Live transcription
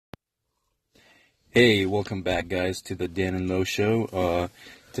Hey, welcome back, guys, to the Dan and Mo Show.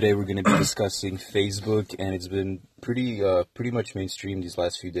 Today we're going to be discussing Facebook, and it's been pretty much mainstream these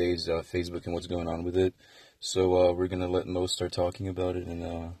last few days. Facebook and what's going on with it. So we're going to let Mo start talking about it, and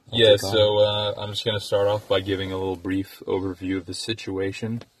I'll take on. I'm just going to start off by giving a little brief overview of the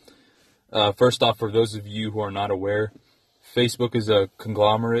situation. First off, for those of you who are not aware, Facebook is a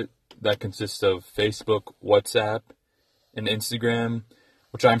conglomerate that consists of Facebook, WhatsApp, and Instagram,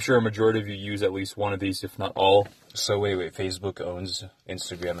 which I'm sure a majority of you use at least one of these, if not all. So wait, Facebook owns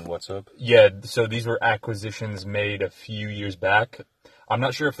Instagram and WhatsApp? Yeah, so these were acquisitions made a few years back. I'm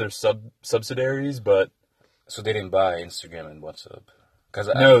not sure if they're subsidiaries, but... So they didn't buy Instagram and WhatsApp?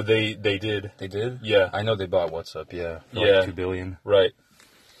 No, they did. They did? Yeah. I know they bought WhatsApp, yeah. For like $2 billion. Right.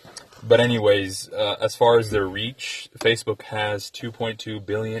 But anyways, as far as their reach, Facebook has 2.2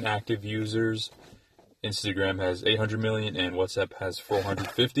 billion active users. Instagram has 800 million and WhatsApp has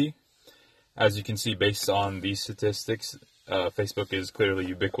 450. As you can see, based on these statistics, Facebook is clearly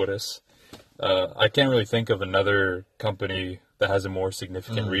ubiquitous. I can't really think of another company that has a more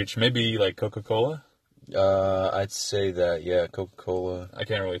significant reach. Maybe like Coca-Cola? I'd say that, yeah, Coca-Cola. I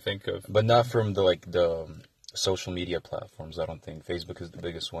can't really think of. But not from the social media platforms, I don't think. Facebook is the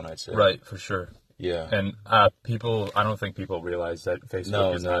biggest one, I'd say. Right, for sure. Yeah. And I don't think people realize that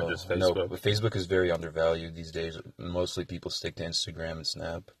Facebook is not just Facebook. No, but Facebook is very undervalued these days. Mostly people stick to Instagram and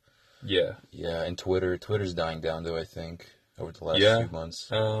Snap. Yeah. Yeah, and Twitter. Twitter's dying down, though, I think, over the last few months.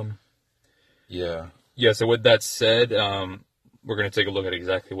 Yeah. Yeah, so with that said, we're going to take a look at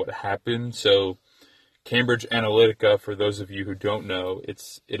exactly what happened. So Cambridge Analytica, for those of you who don't know, it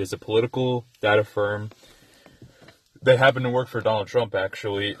is a political data firm. They happen to work for Donald Trump,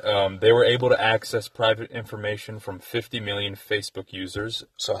 actually. They were able to access private information from 50 million Facebook users.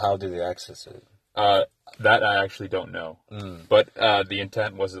 So how did they access it? That I actually don't know. But the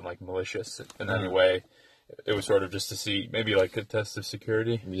intent wasn't like malicious in any way. It was sort of just to see maybe like a test of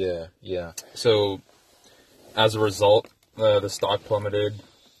security. Yeah, yeah. So as a result, the stock plummeted.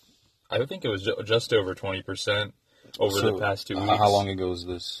 I think it was just over 20% over the past 2 weeks. How long ago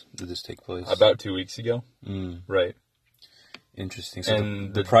did this take place? About 2 weeks ago. Right. Interesting. So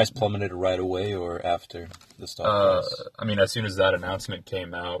the price plummeted right away or after the stock price? I mean, as soon as that announcement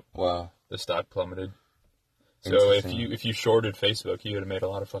came out, wow, the stock plummeted. So if you shorted Facebook, you would have made a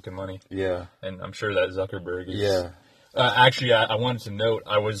lot of fucking money. Yeah. And I'm sure that Zuckerberg is. Yeah. Actually, I wanted to note,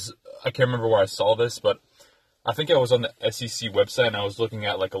 I can't remember where I saw this, but I think I was on the SEC website and I was looking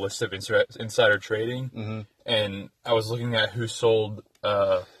at like a list of insider trading, and I was looking at who sold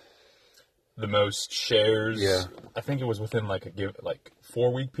the most shares. Yeah. I think it was within like a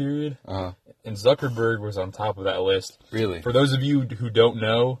 4-week period. Uh-huh. And Zuckerberg was on top of that list. Really? For those of you who don't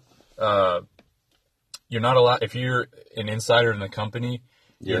know, you're not allowed, if you're an insider in the company,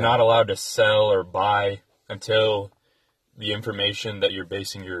 you're not allowed to sell or buy until the information that you're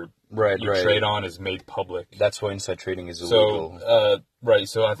basing your trade on is made public. That's why inside trading is illegal.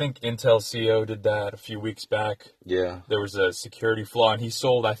 So I think Intel CEO did that a few weeks back. Yeah. There was a security flaw, and he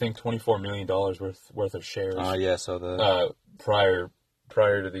sold, I think, $24 million worth of shares. Yeah, I saw that. Prior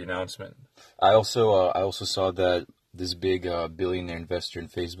to the announcement. I also saw that this big billionaire investor in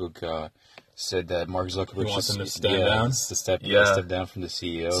Facebook said that Mark Zuckerberg wants him to step down. To step down from the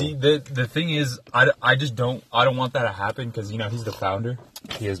CEO. See, the thing is, I just don't want that to happen because he's the founder.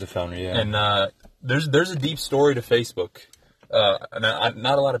 He is the founder, yeah. And there's a deep story to Facebook. And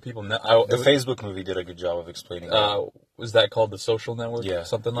not a lot of people know. The Facebook movie did a good job of explaining that. Was that called The Social Network? Yeah.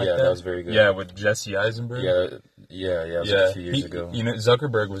 Something like that? Yeah, that was very good. Yeah, with Jesse Eisenberg? Yeah. It was a few years ago.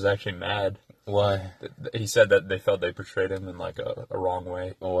 Zuckerberg was actually mad. Why? He said that they felt they portrayed him in like a wrong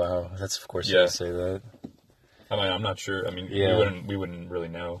way. Oh, wow. That's, of course, you would say that. I mean, I'm not sure. I mean, we wouldn't really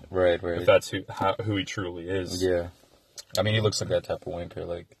know. Right. If that's who he truly is. Yeah. I mean, he looks like that type of wanker,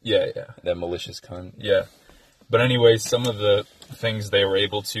 like... Yeah. That malicious cunt. Yeah. But anyways, some of the things they were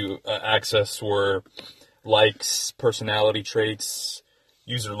able to access were likes, personality traits,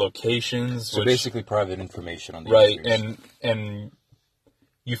 user locations. So basically private information on the users. Right, and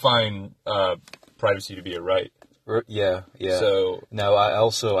you find privacy to be a right. Yeah. So now I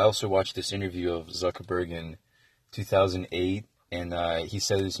also watched this interview of Zuckerberg in 2008, and he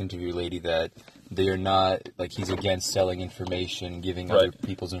said to this interview lady that they are not, like, he's against selling information, giving other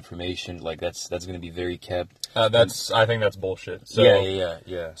people's information. Like, that's going to be very kept. I think that's bullshit. So,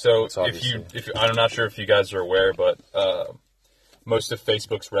 yeah. So if I'm not sure if you guys are aware, but most of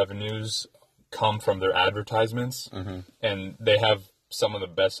Facebook's revenues come from their advertisements, and they have some of the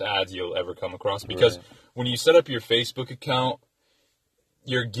best ads you'll ever come across. Because when you set up your Facebook account,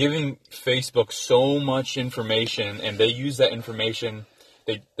 you're giving Facebook so much information, and they use that information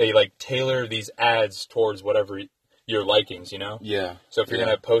they like tailor these ads towards whatever your likings, you know? Yeah. So if you're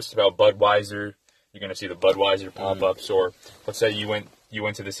going to post about Budweiser, you're going to see the Budweiser pop-ups, or let's say you went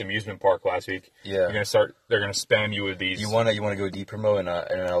to this amusement park last week. Yeah. You're going to they're going to spam you with these. You want to go deeper, Mo, and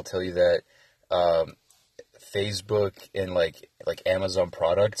I'll tell you that Facebook and like Amazon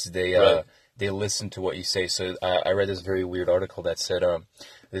products, they listen to what you say. So I read this very weird article that said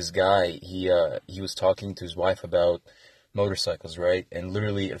this guy, he was talking to his wife about motorcycles, right? And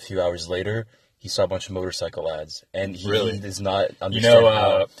literally a few hours later, he saw a bunch of motorcycle ads, and he does not understand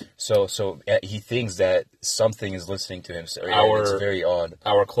how. So he thinks that something is listening to him. So it's very odd.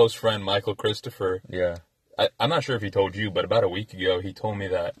 Our close friend Michael Christopher. Yeah. I'm not sure if he told you, but about a week ago, he told me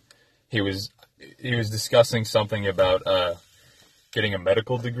that he was discussing something about getting a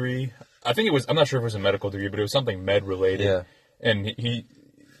medical degree. I'm not sure if it was a medical degree, but it was something med related. Yeah. And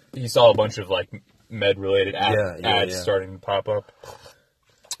he saw a bunch of like med related ads starting to pop up.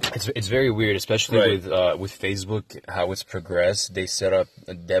 It's very weird, especially with Facebook, how it's progressed. They set up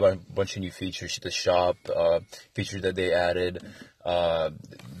a bunch of new features to the shop, features that they added.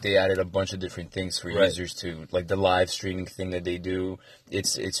 They added a bunch of different things for users to, like the live streaming thing that they do.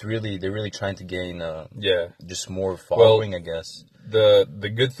 They're really trying to gain just more following, I guess.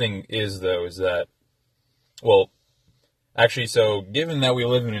 The good thing is that, actually, so given that we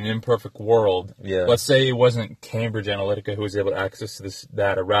live in an imperfect world, let's say it wasn't Cambridge Analytica who was able to access this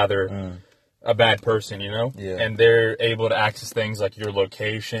data, rather a bad person, you know? Yeah. And they're able to access things like your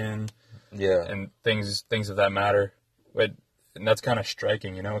location and things of that matter. And that's kind of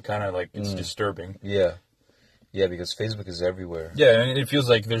striking, you know? It kind of like, it's disturbing. Yeah. Yeah, because Facebook is everywhere. Yeah, and it feels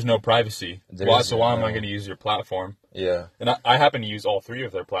like there's no privacy. So why am I going to use your platform? Yeah. And I happen to use all three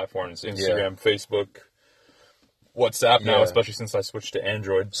of their platforms, Instagram, Facebook, WhatsApp now, especially since I switched to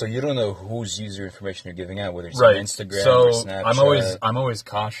Android. So you don't know whose user information you're giving out, whether it's on Instagram or Snapchat. I'm always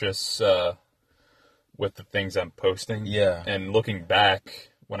cautious with the things I'm posting. Yeah. And looking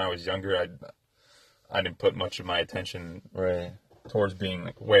back, when I was younger, I didn't put much of my attention towards being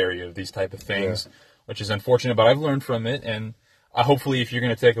like wary of these type of things, which is unfortunate. But I've learned from it, and hopefully, if you're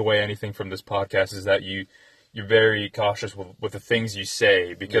going to take away anything from this podcast, is that you're very cautious with the things you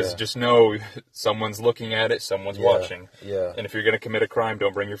say, because just know someone's looking at it, someone's watching. Yeah. And if you're going to commit a crime,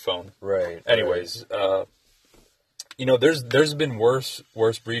 don't bring your phone. Right. Anyways, there's been worse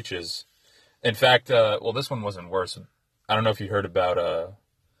breaches. In fact, this one wasn't worse. I don't know if you heard about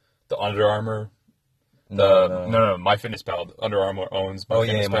the Under Armour. No, MyFitnessPal. Under Armour owns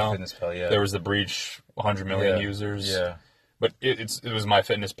MyFitnessPal. MyFitnessPal, yeah. There was the breach, 100 million users. Yeah. But it was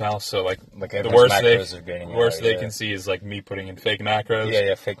MyFitnessPal, so like the worst they can see is like me putting in fake macros.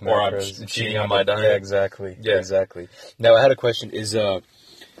 Yeah, fake macros. Or I'm cheating on my diet. Yeah, exactly. Yeah, exactly. Now I had a question: is the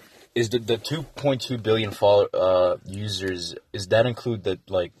 2.2 billion users? Does that include the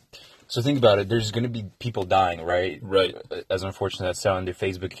like? So think about it. There's going to be people dying, right? Right. As unfortunate as selling their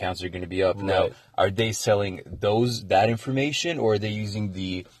Facebook accounts are going to be up. Right. Now, are they selling that information, or are they using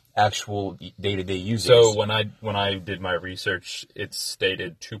the actual day-to-day users? So when I did my research, it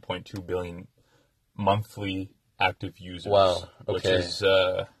stated 2.2 billion monthly active users. Wow. Okay. Which is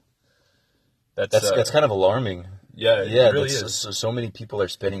that's kind of alarming. Yeah, it really is. So many people are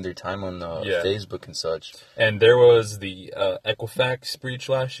spending their time on Facebook and such. And there was the Equifax breach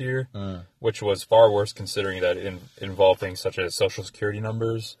last year, which was far worse considering that it involved things such as social security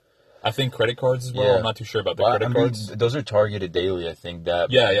numbers. I think credit cards as well. Yeah. I'm not too sure about the credit cards. Those are targeted daily, I think. That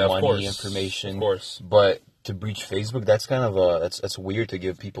money information. Of course. But to breach Facebook, that's kind of that's weird to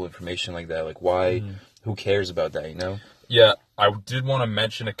give people information like that. Like, why? Who cares about that? You know? Yeah, I did want to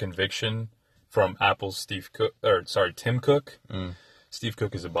mention a conviction from Apple's Tim Cook. Steve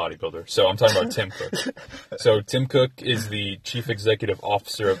Cook is a bodybuilder, so I'm talking about Tim Cook. So Tim Cook is the chief executive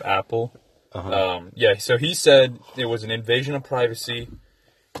officer of Apple. So he said it was an invasion of privacy,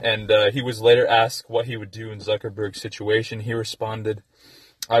 and he was later asked what he would do in Zuckerberg's situation. He responded,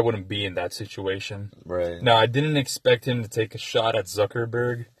 "I wouldn't be in that situation." Right. Now, I didn't expect him to take a shot at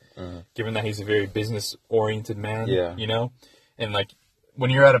Zuckerberg, given that he's a very business-oriented man. Yeah. You know, and like, when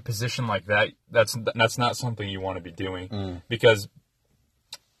you're at a position like that, that's not something you want to be doing, because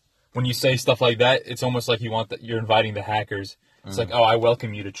when you say stuff like that, it's almost like you're inviting the hackers. It's like, oh, I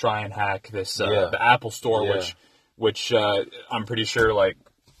welcome you to try and hack this the Apple Store, which I'm pretty sure like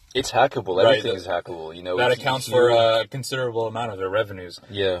it's hackable. Everything is hackable. You know, that accounts for a considerable amount of their revenues.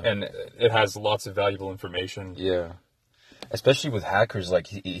 Yeah, and it has lots of valuable information. Yeah, especially with hackers.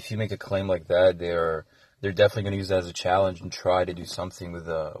 Like, if you make a claim like that, they're definitely going to use that as a challenge and try to do something with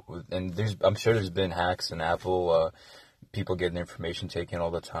and I'm sure there's been hacks in Apple, people getting their information taken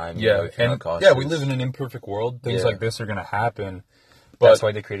all the time. Yeah, we live in an imperfect world. Things like this are going to happen, That's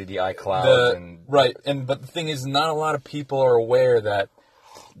why they created the iCloud. But the thing is, not a lot of people are aware that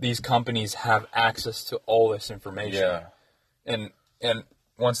these companies have access to all this information. Yeah. And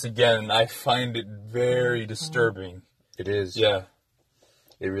once again, I find it very disturbing. It is. Yeah.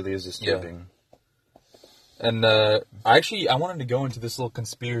 It really is disturbing. Yeah. And I wanted to go into this little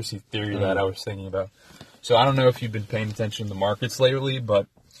conspiracy theory that I was thinking about. So I don't know if you've been paying attention to the markets lately, but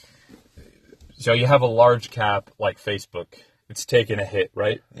so you have a large cap like Facebook. It's taken a hit,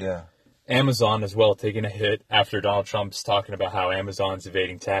 right? Yeah. Amazon as well taking a hit after Donald Trump's talking about how Amazon's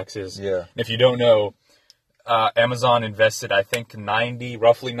evading taxes. Yeah. And if you don't know, Amazon invested, I think,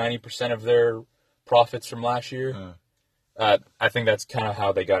 roughly 90% of their profits from last year. I think that's kind of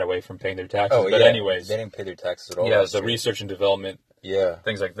how they got away from paying their taxes. Oh, but anyways. They didn't pay their taxes at all. Yeah, the research and development. Yeah.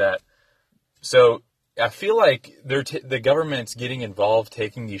 Things like that. So I feel like the government's getting involved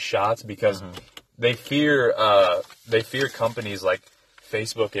taking these shots because they fear companies like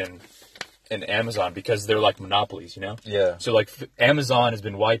Facebook and Amazon because they're like monopolies, you know? Yeah. So like Amazon has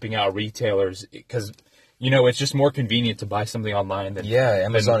been wiping out retailers because, you know, it's just more convenient to buy something online than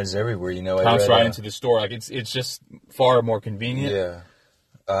Amazon is everywhere, you know. Pounce right into the store. Like it's just far more convenient. Yeah.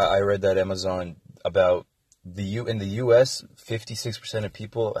 I read that Amazon about in the US, 56% of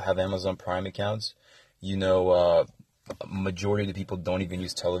people have Amazon Prime accounts. You know, majority of the people don't even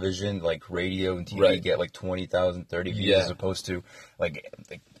use television, like radio and TV get like 20,000, 30 views as opposed to like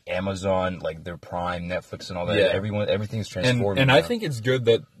Amazon, like their Prime, Netflix and all that. Yeah. Everything's transformed. And I think it's good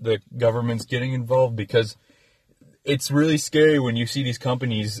that the government's getting involved because it's really scary when you see these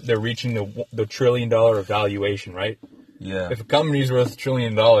companies, they're reaching the $1 trillion valuation, right? Yeah. If a company's worth $1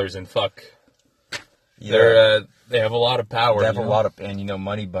 trillion, and fuck, they have a lot of power. They have a lot of, and you know,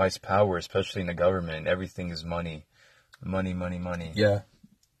 money buys power, especially in the government. Everything is money. Money, money, money. Yeah.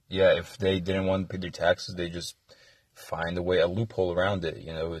 Yeah, if they didn't want to pay their taxes, they just find a way, a loophole around it,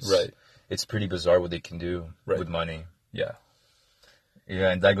 you know. It's pretty bizarre what they can do with money. Yeah.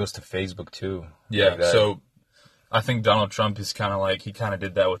 Yeah, and that goes to Facebook too. Yeah, like so I think Donald Trump is kind of like, he kind of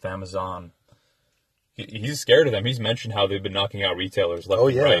did that with Amazon. He's scared of them. He's mentioned how they've been knocking out retailers left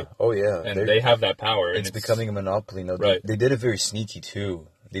and right. Oh, yeah. And they have that power. It's becoming a monopoly. No, they did it very sneaky, too.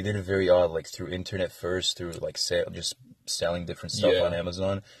 They did it very odd, like through internet first, through like just selling different stuff on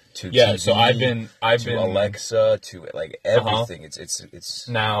Amazon to TV, so I've been Alexa, to like everything. It's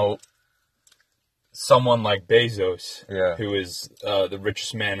now someone like Bezos, Yeah. who is the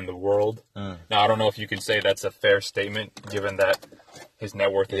richest man in the world. Now, I don't know if you can say that's a fair statement, given that his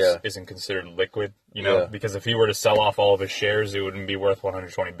net worth isn't considered liquid. You know, because if he were to sell off all of his shares, it wouldn't be worth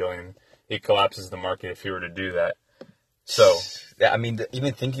 $120 billion. He collapses the market if he were to do that. So, yeah, I mean,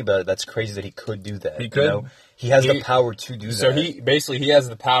 even thinking about it, that's crazy that he could do that. He could. You know? He has the power to do that. So he has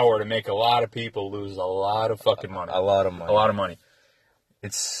the power to make a lot of people lose a lot of fucking money. A lot of money. A lot of money.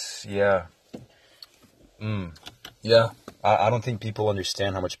 It's Yeah. I don't think people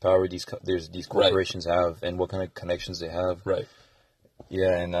understand how much power these corporations have and what kind of connections they have. Right.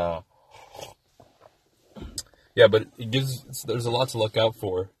 Yeah, and yeah, but there's a lot to look out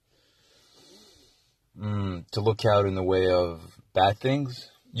for. To look out in the way of bad things.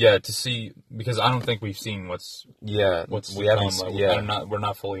 Yeah, to see, because I don't think we've seen what's we haven't. We're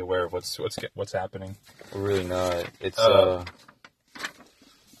not fully aware of what's happening. We're really not. It's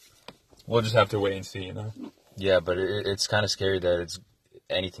we'll just have to wait and see, you know. Yeah, but it's kind of scary that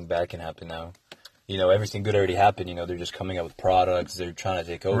anything bad can happen now. You know, everything good already happened. You know, they're just coming out with products. They're trying to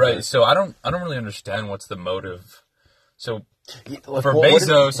take over. Right. So I don't really understand what's the motive. So for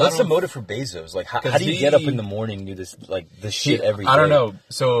Bezos, what's the motive for Bezos? Like, how do you get up in the morning and do this shit every day? I don't know.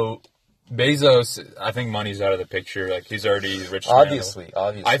 So Bezos, I think money's out of the picture. Like, he's already rich. Obviously.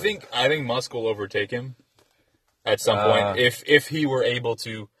 I think Musk will overtake him at some point if he were able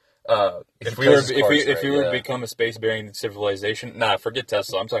to. If we were to become a space-bearing civilization, forget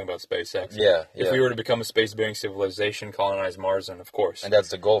Tesla. I'm talking about SpaceX. Yeah. If we were to become a space-bearing civilization, colonize Mars, and of course, and that's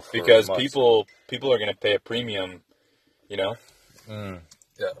the goal. Because people are going to pay a premium, you know.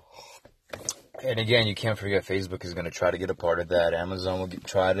 Yeah. And again, you can't forget Facebook is going to try to get a part of that. Amazon will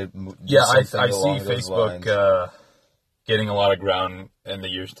try to. I see Facebook getting a lot of ground in the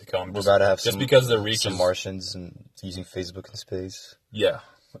years to come. We're about to have because they're reaching some Martians and using Facebook in space. Yeah.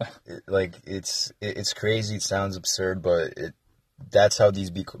 It's crazy. It sounds absurd, but that's how these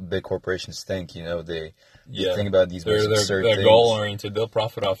big corporations think. You know, they think about these absurd things. They're goal oriented. They'll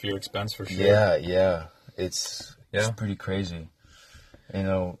profit off your expense for sure. Yeah. It's pretty crazy. You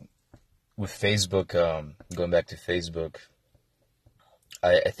know, with Facebook, going back to Facebook,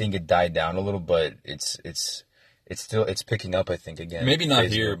 I think it died down a little, but it's picking up. I think again. Maybe not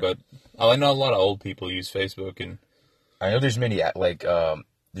Facebook. Here, but I know a lot of old people use Facebook and. I know there's many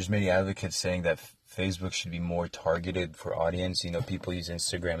there's many advocates saying that Facebook should be more targeted for audience. You know, people use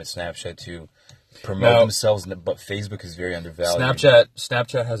Instagram and Snapchat to promote themselves, but Facebook is very undervalued.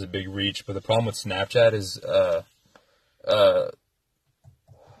 Snapchat has a big reach, but the problem with Snapchat is a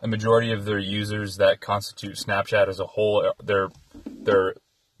majority of their users that constitute Snapchat as a whole, they're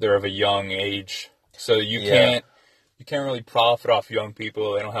of a young age, so you can't really profit off young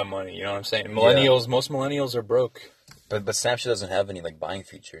people. They don't have money. You know what I'm saying? Most millennials are broke. But Snapchat doesn't have any like buying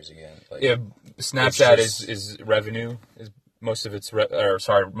features again. Like, Snapchat is revenue. Most of its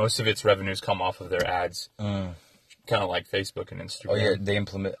revenues come off of their ads. Kind of like Facebook and Instagram. Oh yeah, they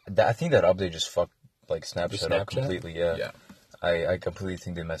implement. I think that update just fucked like Snapchat up completely. Yeah. I completely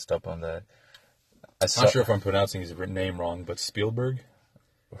think they messed up on that. I'm not sure if I'm pronouncing his name wrong, but Spielberg.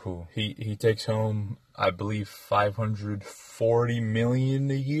 Who? He takes home, I believe, $540 million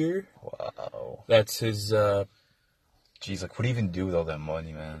a year. Wow. That's his. Jeez, like what do you even do with all that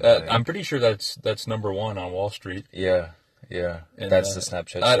money, man? I'm pretty sure that's number one on Wall Street. Yeah. And, that's the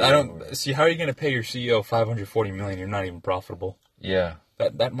Snapchat. I don't see how are you going to pay your CEO $540 million. You're not even profitable. Yeah.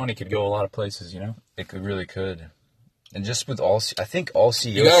 That money could go a lot of places, you know. It really could. And just with I think all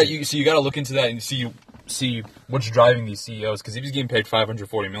CEOs. You got to look into that and see what's driving these CEOs. Because if he's getting paid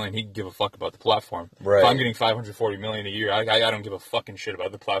 $540 million, he can give a fuck about the platform. Right. If I'm getting $540 million a year, I don't give a fucking shit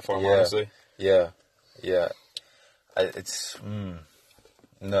about the platform. Honestly. Yeah. It's no.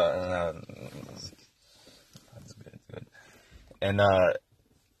 That's good. And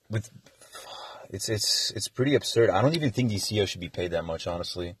it's pretty absurd. I don't even think these CEOs should be paid that much,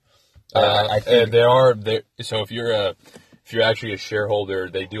 honestly. I think they are. So if you're actually a shareholder,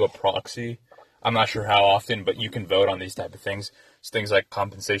 they do a proxy. I'm not sure how often, but you can vote on these type of things. It's things like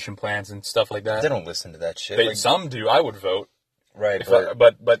compensation plans and stuff like that. They don't listen to that shit. Some do. I would vote. Right,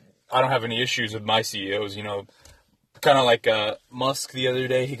 but I don't have any issues with my CEOs. You know, kind of like Musk the other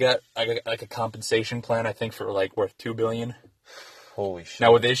day. He got like a compensation plan. I think for like worth $2 billion. Holy shit!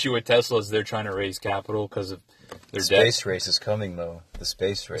 Now, with the issue with Tesla is they're trying to raise capital because of their space race is coming though. The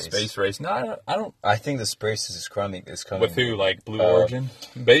space race. No, I don't. I think the space is coming. With who? Like Blue Origin?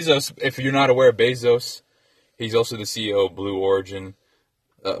 Bezos. If you're not aware, Bezos, he's also the CEO of Blue Origin.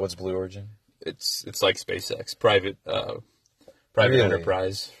 What's Blue Origin? It's like SpaceX, private really?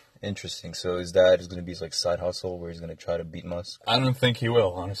 Enterprise. Interesting. So is that going to be his like side hustle where he's going to try to beat Musk? I don't think he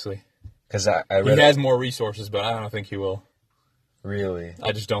will, honestly. Because I read he has more resources, but I don't think he will. Really?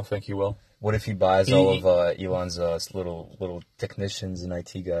 I just don't think he will. What if he buys all of Elon's little technicians and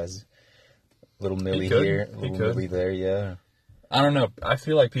IT guys? Little Millie here, little Millie there, yeah. I don't know. I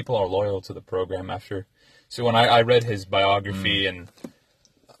feel like people are loyal to the program after. So when I read his biography and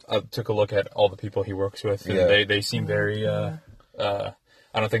I took a look at all the people he works with, and they seem very. I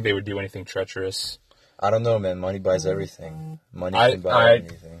don't think they would do anything treacherous. I don't know, man. Money buys everything. Money can buy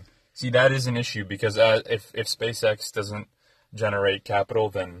anything. See, that is an issue because if SpaceX doesn't generate capital,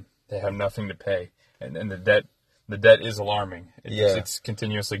 then they have nothing to pay, and the debt is alarming. It's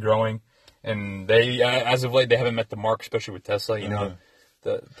continuously growing, and they as of late they haven't met the mark, especially with Tesla. You know,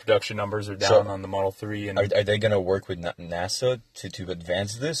 the production numbers are down on the Model 3. And are they going to work with NASA to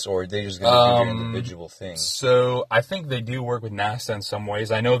advance this, or are they just going to do their individual thing? So I think they do work with NASA in some ways.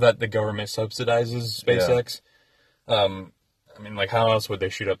 I know that the government subsidizes SpaceX. I mean, like, how else would they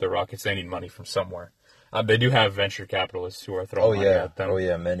shoot up their rockets? They need money from somewhere. They do have venture capitalists who are throwing money at them. Oh,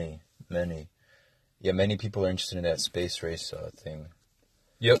 yeah, many. Yeah, many people are interested in that space race thing.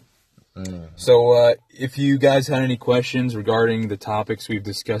 Yep. So if you guys had any questions regarding the topics we've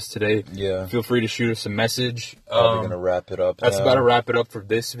discussed today, feel free to shoot us a message. Probably going to wrap it up That's about to wrap it up for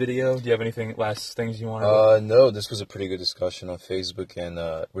this video. Do you have anything last things you want to No, this was a pretty good discussion on Facebook, and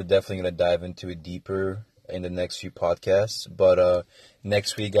we're definitely going to dive into it deeper in the next few podcasts. But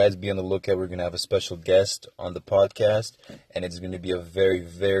next week, guys, be on the lookout. We're going to have a special guest on the podcast, and it's going to be a very,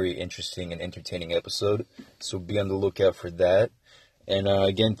 very interesting and entertaining episode. So be on the lookout for that. And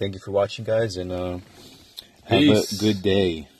again, thank you for watching, guys, and have a good day.